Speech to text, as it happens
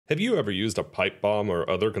Have you ever used a pipe bomb or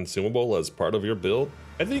other consumable as part of your build?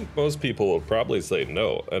 I think most people would probably say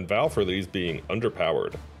no and vow for these being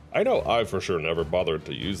underpowered. I know I for sure never bothered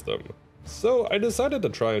to use them. So I decided to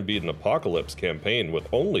try and beat an apocalypse campaign with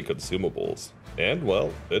only consumables. And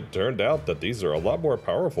well, it turned out that these are a lot more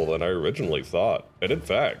powerful than I originally thought, and in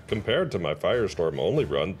fact, compared to my Firestorm only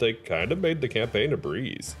run, they kinda made the campaign a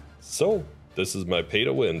breeze. So, this is my pay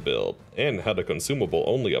to win build, and had a consumable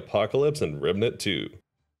only apocalypse in Remnant 2.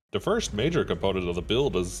 The first major component of the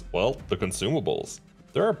build is, well, the consumables.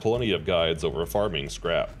 There are plenty of guides over farming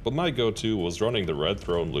scrap, but my go-to was running the Red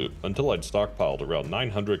Throne loot until I'd stockpiled around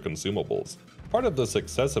 900 consumables. Part of this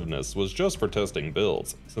excessiveness was just for testing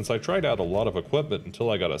builds, since I tried out a lot of equipment until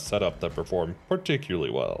I got a setup that performed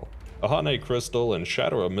particularly well. A Hane Crystal and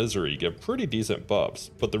Shadow of Misery give pretty decent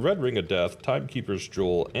buffs, but the Red Ring of Death, Timekeeper's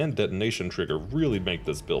Jewel, and Detonation Trigger really make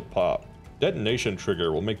this build pop. Detonation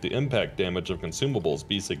Trigger will make the impact damage of consumables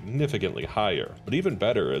be significantly higher, but even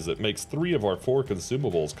better is it makes 3 of our 4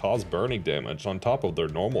 consumables cause burning damage on top of their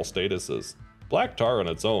normal statuses. Black Tar on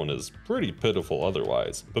its own is pretty pitiful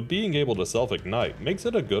otherwise, but being able to self-ignite makes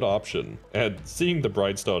it a good option, and seeing the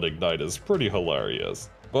Brightstone ignite is pretty hilarious.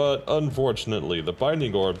 But unfortunately, the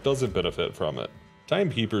Binding Orb doesn't benefit from it.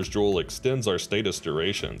 Timekeeper's Jewel extends our status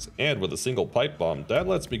durations, and with a single pipe bomb, that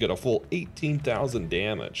lets me get a full 18,000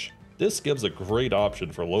 damage. This gives a great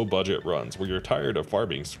option for low budget runs where you're tired of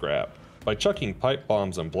farming scrap. By chucking pipe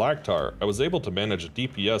bombs and black tar, I was able to manage a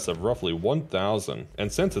DPS of roughly 1000,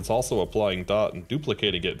 and since it's also applying dot and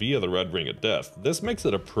duplicating it via the Red Ring of Death, this makes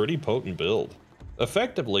it a pretty potent build.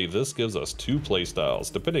 Effectively, this gives us 2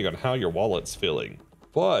 playstyles depending on how your wallet's feeling.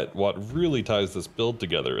 But what really ties this build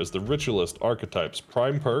together is the Ritualist archetype's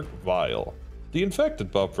prime perk, Vial. The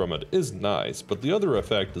infected buff from it is nice, but the other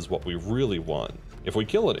effect is what we really want. If we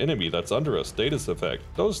kill an enemy that's under a status effect,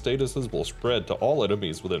 those statuses will spread to all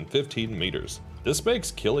enemies within 15 meters. This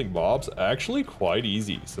makes killing mobs actually quite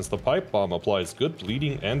easy, since the pipe bomb applies good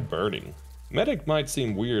bleeding and burning. Medic might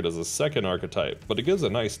seem weird as a second archetype, but it gives a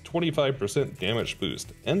nice 25% damage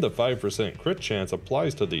boost, and the 5% crit chance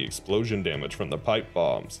applies to the explosion damage from the pipe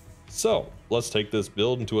bombs. So, let's take this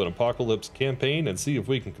build into an apocalypse campaign and see if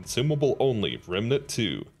we can consumable only Remnant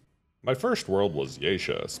 2. My first world was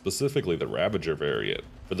Yaesha, specifically the Ravager variant.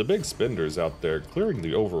 For the big spenders out there, clearing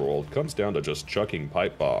the overworld comes down to just chucking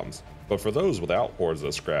pipe bombs, but for those without hordes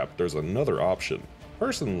of scrap, there's another option.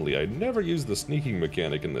 Personally, I never used the sneaking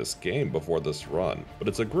mechanic in this game before this run, but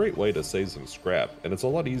it's a great way to save some scrap, and it's a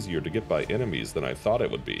lot easier to get by enemies than I thought it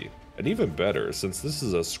would be. And even better, since this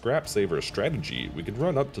is a scrap saver strategy, we can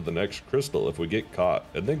run up to the next crystal if we get caught,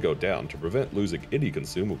 and then go down to prevent losing any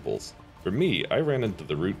consumables. For me, I ran into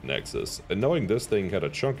the Root Nexus, and knowing this thing had a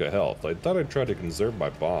chunk of health, I thought I'd try to conserve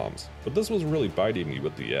my bombs, but this was really biting me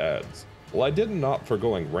with the ads. While I didn't opt for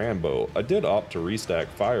going Rambo, I did opt to restack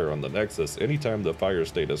fire on the Nexus anytime the fire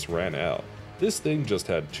status ran out. This thing just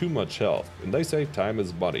had too much health, and they say time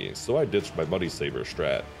is money, so I ditched my money saver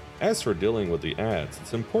strat. As for dealing with the ads,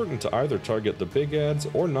 it's important to either target the big ads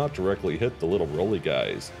or not directly hit the little rolly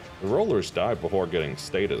guys. The rollers die before getting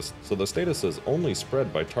status, so the statuses only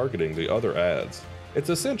spread by targeting the other ads.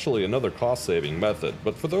 It's essentially another cost-saving method,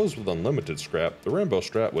 but for those with unlimited scrap, the Rambo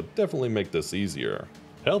strat would definitely make this easier.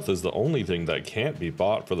 Health is the only thing that can't be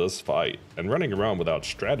bought for this fight, and running around without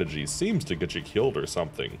strategy seems to get you killed or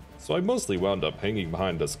something, so I mostly wound up hanging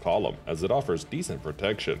behind this column as it offers decent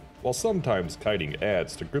protection, while sometimes kiting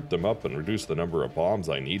ads to grip them up and reduce the number of bombs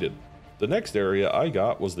I needed. The next area I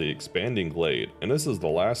got was the Expanding Glade, and this is the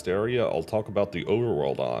last area I'll talk about the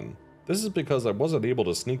overworld on. This is because I wasn't able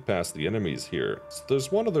to sneak past the enemies here, so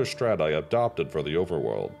there's one other strat I adopted for the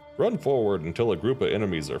overworld. Run forward until a group of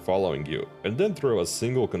enemies are following you, and then throw a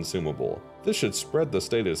single consumable. This should spread the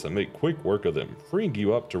status and make quick work of them, freeing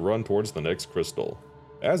you up to run towards the next crystal.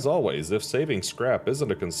 As always, if saving scrap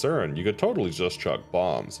isn't a concern, you could totally just chuck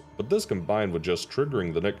bombs, but this combined with just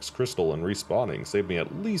triggering the next crystal and respawning saved me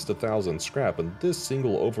at least 1000 scrap in this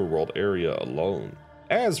single overworld area alone.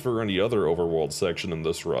 As for any other overworld section in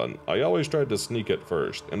this run, I always tried to sneak it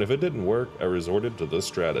first, and if it didn't work, I resorted to this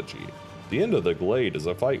strategy. The end of the glade is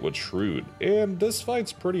a fight with Shrewd, and this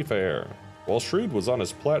fight's pretty fair. While Shrewd was on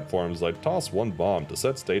his platforms, I'd toss one bomb to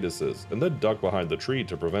set statuses, and then duck behind the tree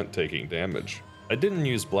to prevent taking damage. I didn't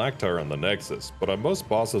use Black Tar on the Nexus, but on most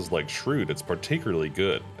bosses like Shrewd it's particularly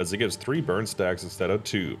good, as it gives 3 burn stacks instead of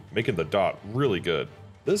 2, making the dot really good.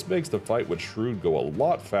 This makes the fight with Shrewd go a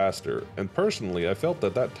lot faster, and personally I felt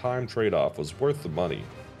that time trade-off was worth the money.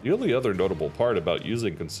 The only other notable part about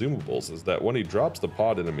using consumables is that when he drops the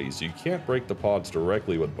pod enemies, you can't break the pods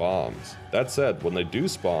directly with bombs. That said, when they do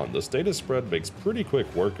spawn, the status spread makes pretty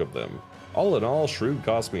quick work of them. All in all, Shrewd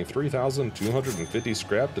cost me 3,250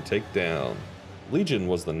 scrap to take down. Legion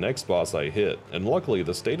was the next boss I hit, and luckily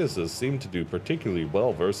the statuses seemed to do particularly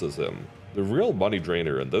well versus him. The real money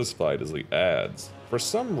drainer in this fight is the ads. For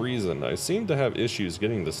some reason, I seem to have issues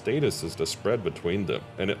getting the statuses to spread between them,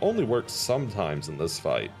 and it only works sometimes in this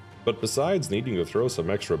fight. But besides needing to throw some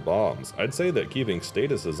extra bombs, I'd say that keeping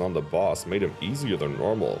statuses on the boss made him easier than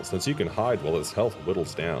normal since you can hide while his health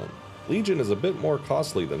whittles down. Legion is a bit more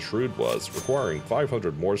costly than Shrewd was, requiring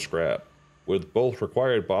 500 more scrap. With both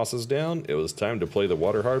required bosses down, it was time to play the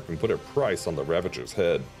water harp and put a price on the Ravager's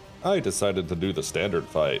head. I decided to do the standard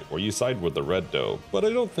fight, where you side with the red doe, but I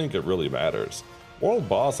don't think it really matters. World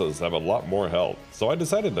bosses have a lot more health, so I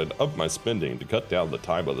decided to up my spending to cut down the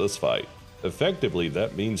time of this fight. Effectively,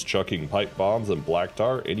 that means chucking pipe bombs and black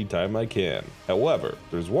tar anytime I can. However,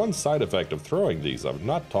 there's one side effect of throwing these I've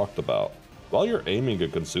not talked about. While you're aiming a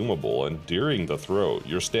consumable and during the throw,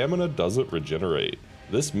 your stamina doesn't regenerate.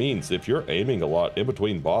 This means if you're aiming a lot in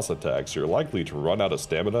between boss attacks, you're likely to run out of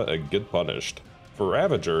stamina and get punished. For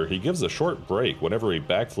Ravager, he gives a short break whenever he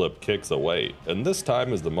backflip kicks away, and this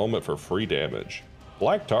time is the moment for free damage.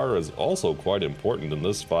 Black tar is also quite important in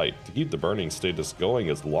this fight to keep the burning status going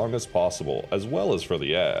as long as possible, as well as for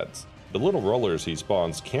the ads. The little rollers he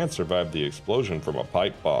spawns can't survive the explosion from a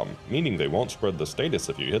pipe bomb, meaning they won't spread the status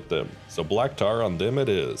if you hit them, so black tar on them it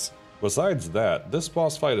is. Besides that, this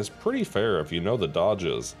boss fight is pretty fair if you know the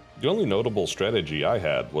dodges. The only notable strategy I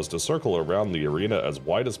had was to circle around the arena as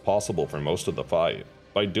wide as possible for most of the fight.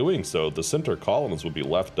 By doing so, the center columns would be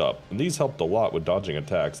left up, and these helped a lot with dodging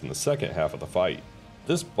attacks in the second half of the fight.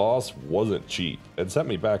 This boss wasn't cheap, and sent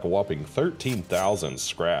me back a whopping 13,000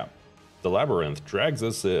 scrap. The Labyrinth drags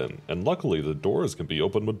us in, and luckily the doors can be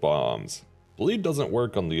opened with bombs. Bleed doesn't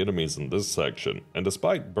work on the enemies in this section, and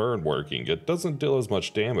despite burn working, it doesn't deal as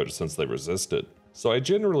much damage since they resist it. So I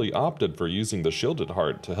generally opted for using the shielded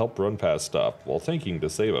heart to help run past stuff while thinking to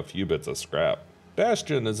save a few bits of scrap.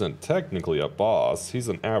 Bastion isn't technically a boss, he's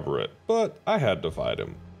an aberrant, but I had to fight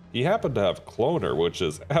him. He happened to have Cloner, which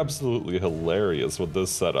is absolutely hilarious with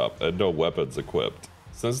this setup and no weapons equipped.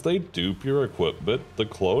 Since they dupe your equipment, the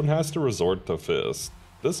clone has to resort to Fist.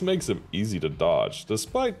 This makes him easy to dodge,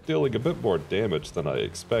 despite dealing a bit more damage than I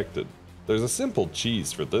expected. There's a simple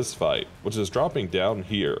cheese for this fight, which is dropping down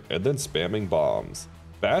here and then spamming bombs.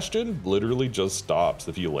 Bastion literally just stops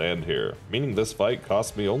if you land here, meaning this fight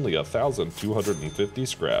cost me only 1,250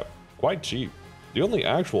 scrap, quite cheap. The only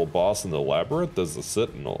actual boss in the Labyrinth is the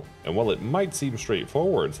Sentinel, and while it might seem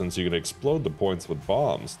straightforward since you can explode the points with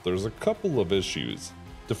bombs, there's a couple of issues.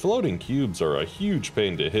 The floating cubes are a huge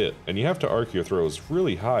pain to hit, and you have to arc your throws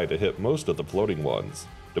really high to hit most of the floating ones.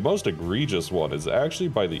 The most egregious one is actually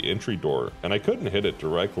by the entry door, and I couldn't hit it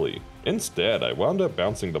directly. Instead, I wound up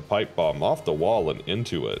bouncing the pipe bomb off the wall and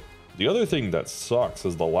into it. The other thing that sucks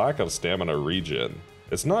is the lack of stamina regen.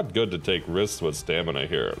 It's not good to take risks with stamina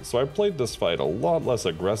here, so I played this fight a lot less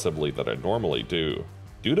aggressively than I normally do.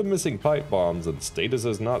 Due to missing pipe bombs and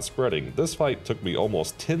statuses not spreading, this fight took me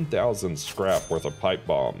almost 10,000 scrap worth of pipe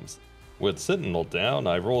bombs. With Sentinel down,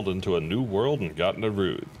 I rolled into a new world and got in a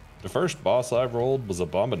route. The first boss I rolled was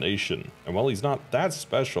Abomination, and while he's not that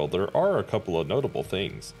special, there are a couple of notable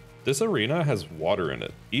things. This arena has water in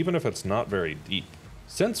it, even if it's not very deep.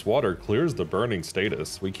 Since water clears the burning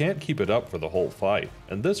status, we can't keep it up for the whole fight,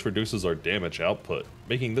 and this reduces our damage output,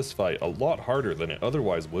 making this fight a lot harder than it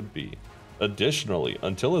otherwise would be. Additionally,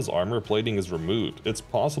 until his armor plating is removed, it's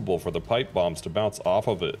possible for the pipe bombs to bounce off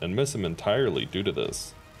of it and miss him entirely due to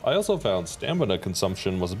this. I also found stamina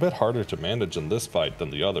consumption was a bit harder to manage in this fight than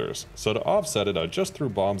the others, so to offset it I just threw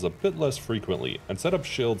bombs a bit less frequently and set up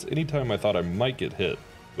shields anytime I thought I might get hit.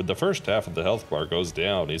 When the first half of the health bar goes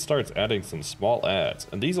down, he starts adding some small adds,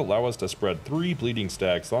 and these allow us to spread 3 bleeding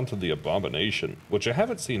stacks onto the Abomination, which I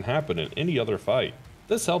haven't seen happen in any other fight.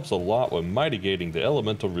 This helps a lot when mitigating the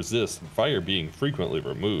elemental resist and fire being frequently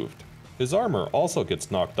removed. His armor also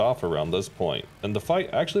gets knocked off around this point, and the fight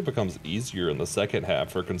actually becomes easier in the second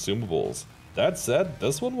half for consumables. That said,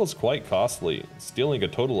 this one was quite costly, stealing a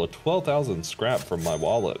total of 12,000 scrap from my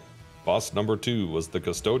wallet. Boss number 2 was the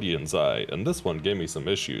Custodian's Eye, and this one gave me some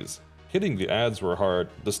issues. Hitting the ads were hard,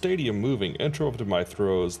 the stadium moving interrupted my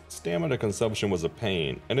throws, stamina consumption was a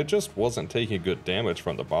pain, and it just wasn't taking good damage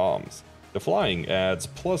from the bombs. The flying ads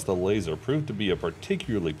plus the laser proved to be a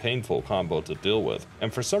particularly painful combo to deal with,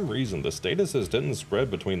 and for some reason the statuses didn't spread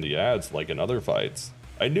between the ads like in other fights.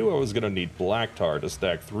 I knew I was going to need black tar to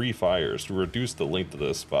stack 3 fires to reduce the length of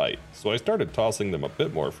this fight, so I started tossing them a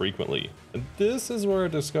bit more frequently. And this is where I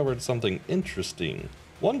discovered something interesting.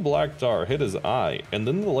 One black tar hit his eye, and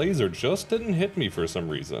then the laser just didn't hit me for some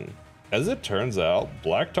reason. As it turns out,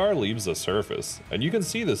 black tar leaves the surface, and you can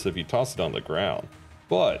see this if you toss it on the ground.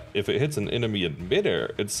 But if it hits an enemy in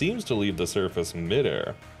midair, it seems to leave the surface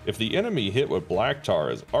midair. If the enemy hit with black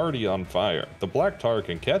tar is already on fire, the black tar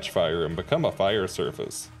can catch fire and become a fire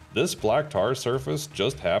surface. This black tar surface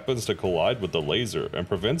just happens to collide with the laser and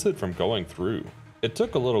prevents it from going through. It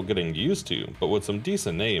took a little getting used to, but with some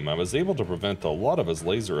decent aim I was able to prevent a lot of his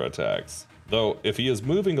laser attacks. Though, if he is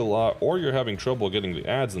moving a lot or you're having trouble getting the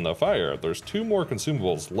adds in the fire, there's 2 more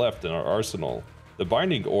consumables left in our arsenal. The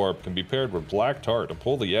Binding Orb can be paired with black tar to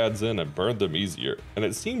pull the adds in and burn them easier, and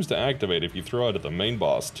it seems to activate if you throw it at the main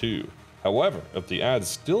boss too. However, if the adds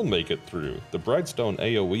still make it through, the Brightstone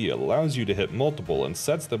AoE allows you to hit multiple and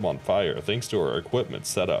sets them on fire thanks to our equipment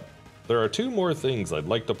setup. There are 2 more things I'd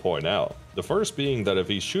like to point out. The first being that if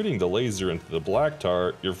he's shooting the laser into the black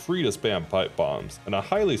tar, you're free to spam pipe bombs, and I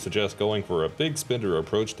highly suggest going for a big spinner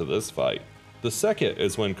approach to this fight. The second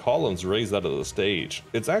is when columns raise out of the stage.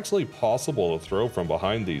 It's actually possible to throw from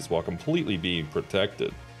behind these while completely being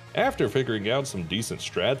protected. After figuring out some decent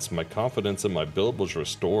strats, my confidence in my build was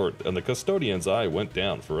restored, and the Custodian's eye went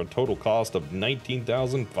down for a total cost of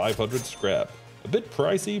 19,500 scrap. A bit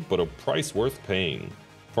pricey, but a price worth paying.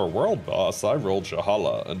 For World Boss, I rolled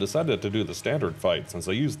Sha'hala and decided to do the standard fight since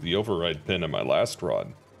I used the override pin in my last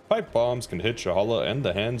run. Pipe bombs can hit Sha'hala and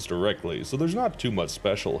the hands directly, so there's not too much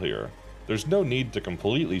special here. There's no need to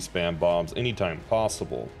completely spam bombs anytime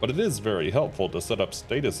possible, but it is very helpful to set up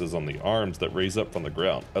statuses on the arms that raise up from the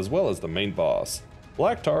ground, as well as the main boss.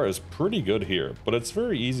 Black tar is pretty good here, but it's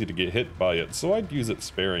very easy to get hit by it, so I'd use it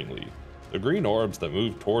sparingly. The green orbs that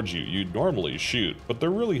move towards you you'd normally shoot, but they're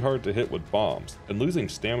really hard to hit with bombs, and losing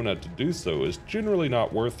stamina to do so is generally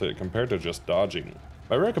not worth it compared to just dodging.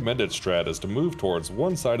 My recommended strat is to move towards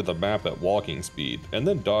one side of the map at walking speed, and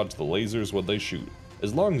then dodge the lasers when they shoot.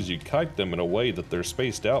 As long as you kite them in a way that they're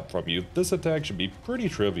spaced out from you, this attack should be pretty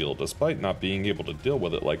trivial despite not being able to deal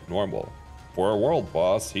with it like normal. For a world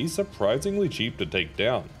boss, he's surprisingly cheap to take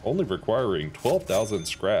down, only requiring 12,000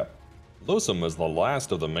 scrap. Losumn is the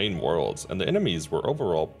last of the main worlds, and the enemies were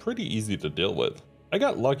overall pretty easy to deal with. I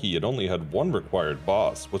got lucky it only had one required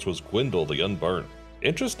boss, which was Gwendol the Unburnt.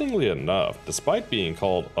 Interestingly enough, despite being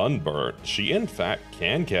called Unburnt, she in fact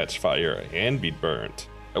can catch fire and be burnt.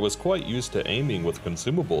 I was quite used to aiming with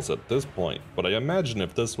consumables at this point, but I imagine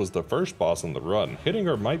if this was the first boss in the run, hitting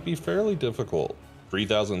her might be fairly difficult.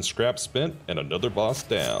 3,000 scrap spent and another boss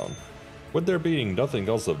down. With there being nothing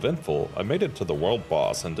else eventful, I made it to the world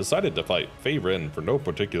boss and decided to fight Faerin for no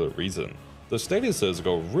particular reason. The statuses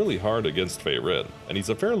go really hard against Faerin, and he's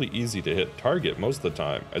a fairly easy to hit target most of the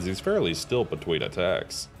time as he's fairly still between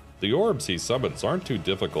attacks. The orbs he summons aren't too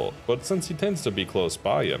difficult, but since he tends to be close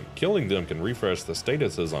by him, killing them can refresh the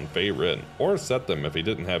statuses on Faerin, or set them if he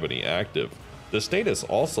didn't have any active. The status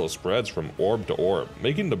also spreads from orb to orb,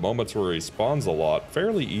 making the moments where he spawns a lot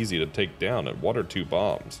fairly easy to take down in 1 or 2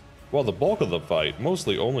 bombs. While the bulk of the fight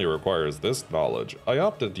mostly only requires this knowledge, I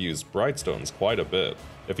opted to use Brightstones quite a bit.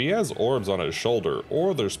 If he has orbs on his shoulder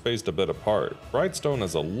or they're spaced a bit apart, Brightstone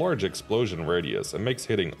has a large explosion radius and makes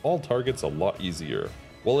hitting all targets a lot easier.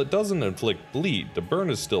 While it doesn't inflict bleed, the burn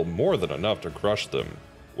is still more than enough to crush them.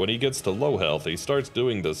 When he gets to low health, he starts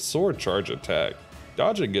doing the sword charge attack.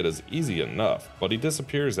 Dodging it is easy enough, but he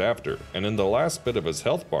disappears after, and in the last bit of his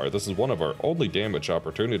health bar this is one of our only damage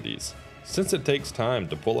opportunities. Since it takes time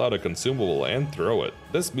to pull out a consumable and throw it,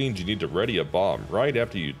 this means you need to ready a bomb right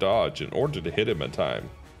after you dodge in order to hit him in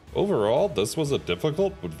time. Overall, this was a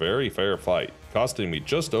difficult but very fair fight, costing me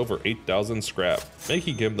just over 8,000 scrap,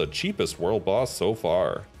 making him the cheapest world boss so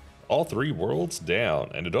far. All 3 worlds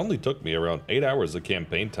down, and it only took me around 8 hours of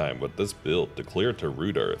campaign time with this build to clear to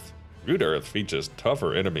Root Earth. Root Earth features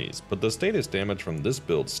tougher enemies, but the status damage from this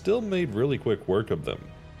build still made really quick work of them.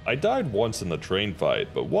 I died once in the train fight,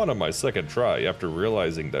 but won on my second try after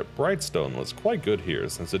realizing that Brightstone was quite good here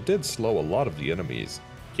since it did slow a lot of the enemies.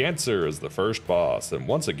 Cancer is the first boss, and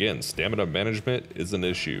once again stamina management is an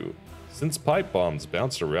issue. Since pipe bombs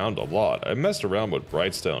bounced around a lot, I messed around with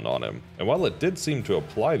Brightstone on him, and while it did seem to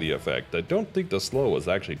apply the effect, I don't think the slow was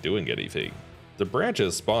actually doing anything. The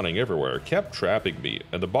branches spawning everywhere kept trapping me,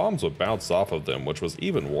 and the bombs would bounce off of them, which was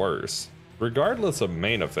even worse. Regardless of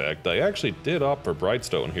main effect, I actually did opt for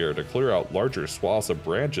Brightstone here to clear out larger swaths of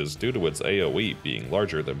branches due to its AoE being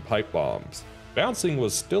larger than pipe bombs. Bouncing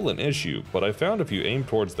was still an issue, but I found if you aim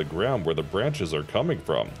towards the ground where the branches are coming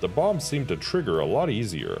from, the bombs seem to trigger a lot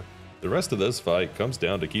easier. The rest of this fight comes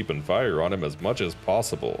down to keeping fire on him as much as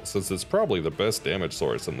possible, since it's probably the best damage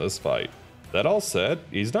source in this fight. That all said,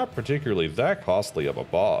 he's not particularly that costly of a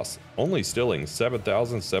boss, only stealing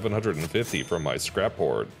 7,750 from my scrap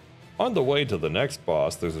hoard. On the way to the next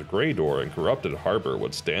boss, there's a Grey Door and Corrupted Harbor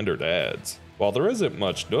with standard adds. While there isn't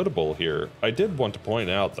much notable here, I did want to point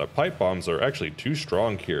out that pipe bombs are actually too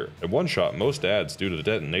strong here and one-shot most adds due to the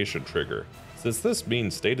detonation trigger. Since this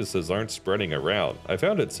means statuses aren't spreading around, I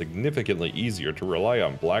found it significantly easier to rely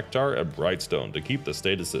on Black Tar and Brightstone to keep the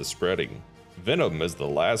statuses spreading. Venom is the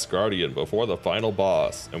last guardian before the final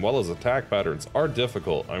boss, and while his attack patterns are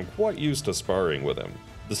difficult, I'm quite used to sparring with him.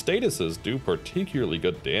 The statuses do particularly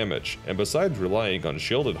good damage, and besides relying on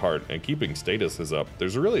Shielded Heart and keeping statuses up,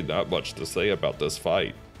 there's really not much to say about this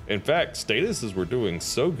fight. In fact, statuses were doing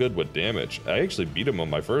so good with damage, I actually beat him on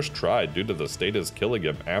my first try due to the status killing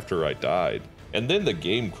him after I died. And then the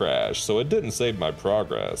game crashed, so it didn't save my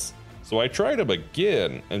progress. So I tried him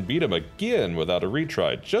again, and beat him again without a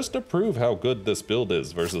retry, just to prove how good this build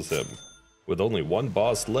is versus him. With only one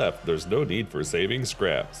boss left, there's no need for saving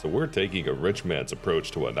scrap, so we're taking a rich man's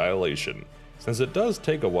approach to Annihilation. Since it does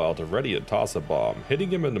take a while to ready and toss a bomb, hitting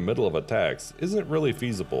him in the middle of attacks isn't really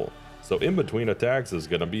feasible, so in between attacks is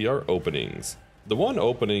gonna be our openings. The one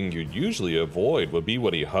opening you'd usually avoid would be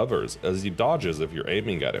when he hovers, as he dodges if you're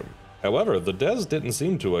aiming at him. However, the devs didn't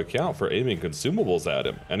seem to account for aiming consumables at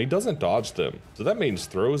him, and he doesn't dodge them, so that means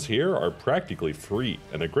throws here are practically free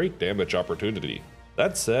and a great damage opportunity.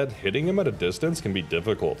 That said, hitting him at a distance can be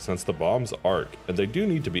difficult since the bombs arc, and they do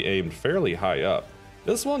need to be aimed fairly high up.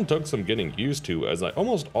 This one took some getting used to, as I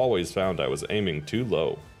almost always found I was aiming too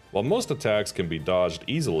low. While most attacks can be dodged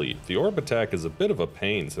easily, the orb attack is a bit of a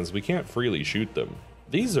pain since we can't freely shoot them.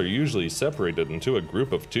 These are usually separated into a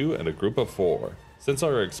group of 2 and a group of 4. Since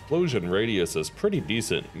our explosion radius is pretty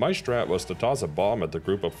decent, my strat was to toss a bomb at the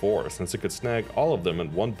group of 4 since it could snag all of them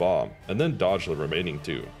in one bomb, and then dodge the remaining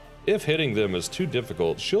 2. If hitting them is too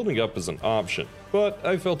difficult, shielding up is an option, but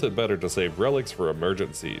I felt it better to save relics for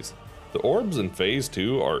emergencies. The orbs in phase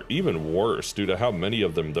 2 are even worse due to how many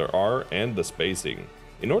of them there are and the spacing.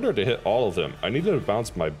 In order to hit all of them, I needed to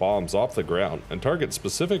bounce my bombs off the ground and target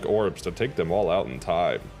specific orbs to take them all out in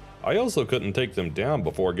time. I also couldn't take them down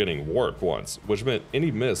before getting warped once, which meant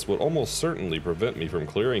any miss would almost certainly prevent me from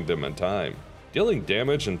clearing them in time. Dealing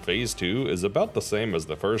damage in phase 2 is about the same as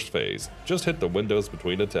the first phase, just hit the windows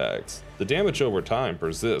between attacks. The damage over time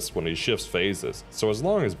persists when he shifts phases, so as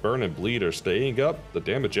long as burn and bleed are staying up, the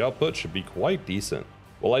damage output should be quite decent.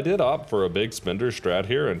 While I did opt for a big spender strat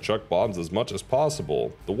here and chuck bombs as much as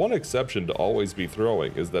possible, the one exception to always be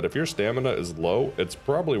throwing is that if your stamina is low, it's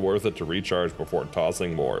probably worth it to recharge before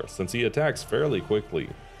tossing more, since he attacks fairly quickly.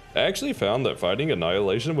 I actually found that fighting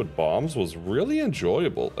Annihilation with bombs was really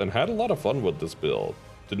enjoyable and had a lot of fun with this build.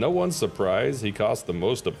 To no one's surprise, he cost the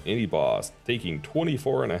most of any boss, taking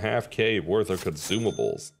 24.5k worth of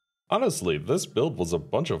consumables. Honestly, this build was a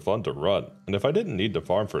bunch of fun to run, and if I didn't need to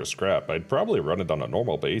farm for scrap, I'd probably run it on a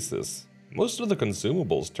normal basis. Most of the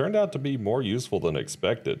consumables turned out to be more useful than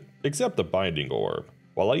expected, except the Binding Orb.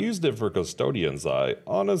 While I used it for Custodian's Eye,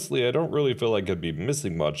 honestly I don't really feel like I'd be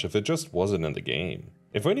missing much if it just wasn't in the game.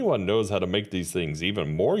 If anyone knows how to make these things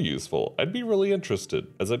even more useful, I'd be really interested,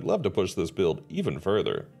 as I'd love to push this build even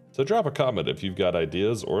further. So drop a comment if you've got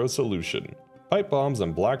ideas or a solution. Pipe bombs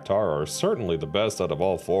and black tar are certainly the best out of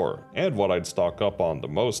all 4, and what I'd stock up on the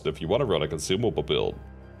most if you want to run a consumable build.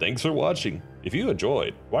 Thanks for watching. If you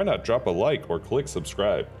enjoyed, why not drop a like or click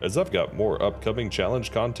subscribe, as I've got more upcoming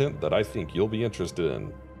challenge content that I think you'll be interested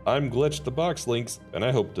in. I'm Glitch the Box Links, and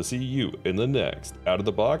I hope to see you in the next Out of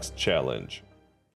the Box challenge.